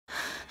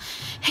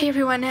Hey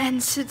everyone,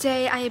 and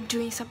today I am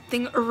doing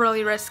something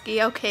really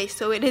risky. Okay,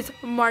 so it is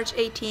March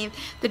 18th,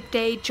 the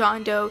day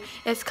John Doe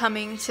is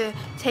coming to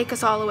take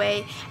us all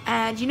away.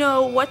 And you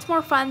know, what's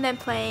more fun than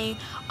playing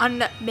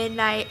at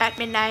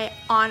midnight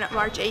on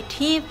March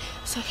 18th?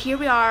 So here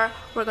we are,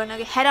 we're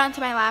gonna head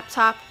onto my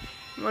laptop,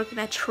 and we're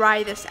gonna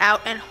try this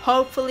out, and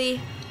hopefully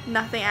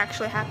nothing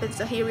actually happens.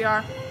 So here we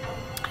are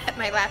at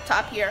my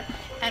laptop here,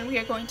 and we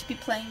are going to be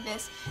playing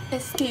this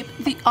Escape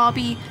the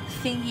Obby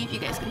thingy. If you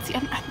guys can see,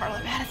 I'm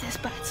really bad at this,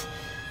 but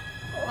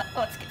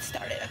let's get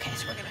started. Okay,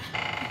 so we're gonna...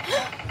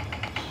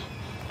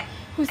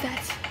 Who's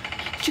that?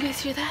 Did you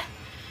guys hear that?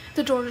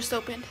 The door just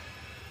opened.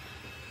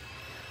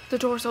 The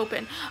door's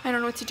open. I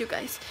don't know what to do,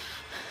 guys.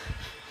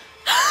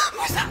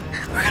 Who's that?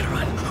 We're gonna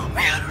run.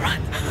 We gotta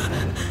run.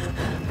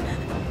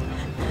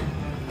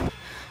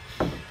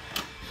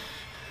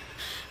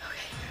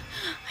 Okay,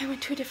 I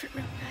went to a different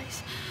room,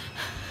 guys.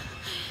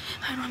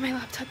 I don't have my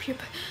laptop here,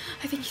 but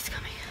I think he's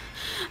coming.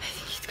 I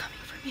think he's coming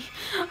for me.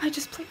 I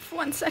just played for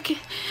 1 second.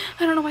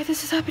 I don't know why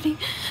this is happening.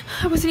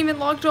 I wasn't even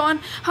logged on.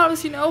 How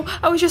does he know?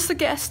 I was just a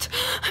guest.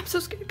 I'm so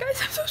scared, guys.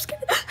 I'm so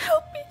scared.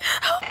 Help me.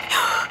 Help me.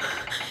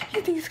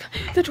 You think he's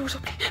coming? The door's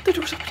opening. The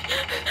door's opening.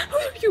 Who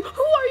are you?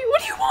 Who are you?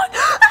 What do you want?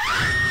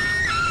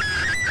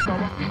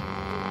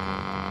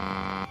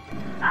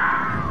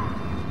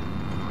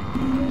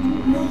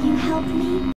 Will you help me?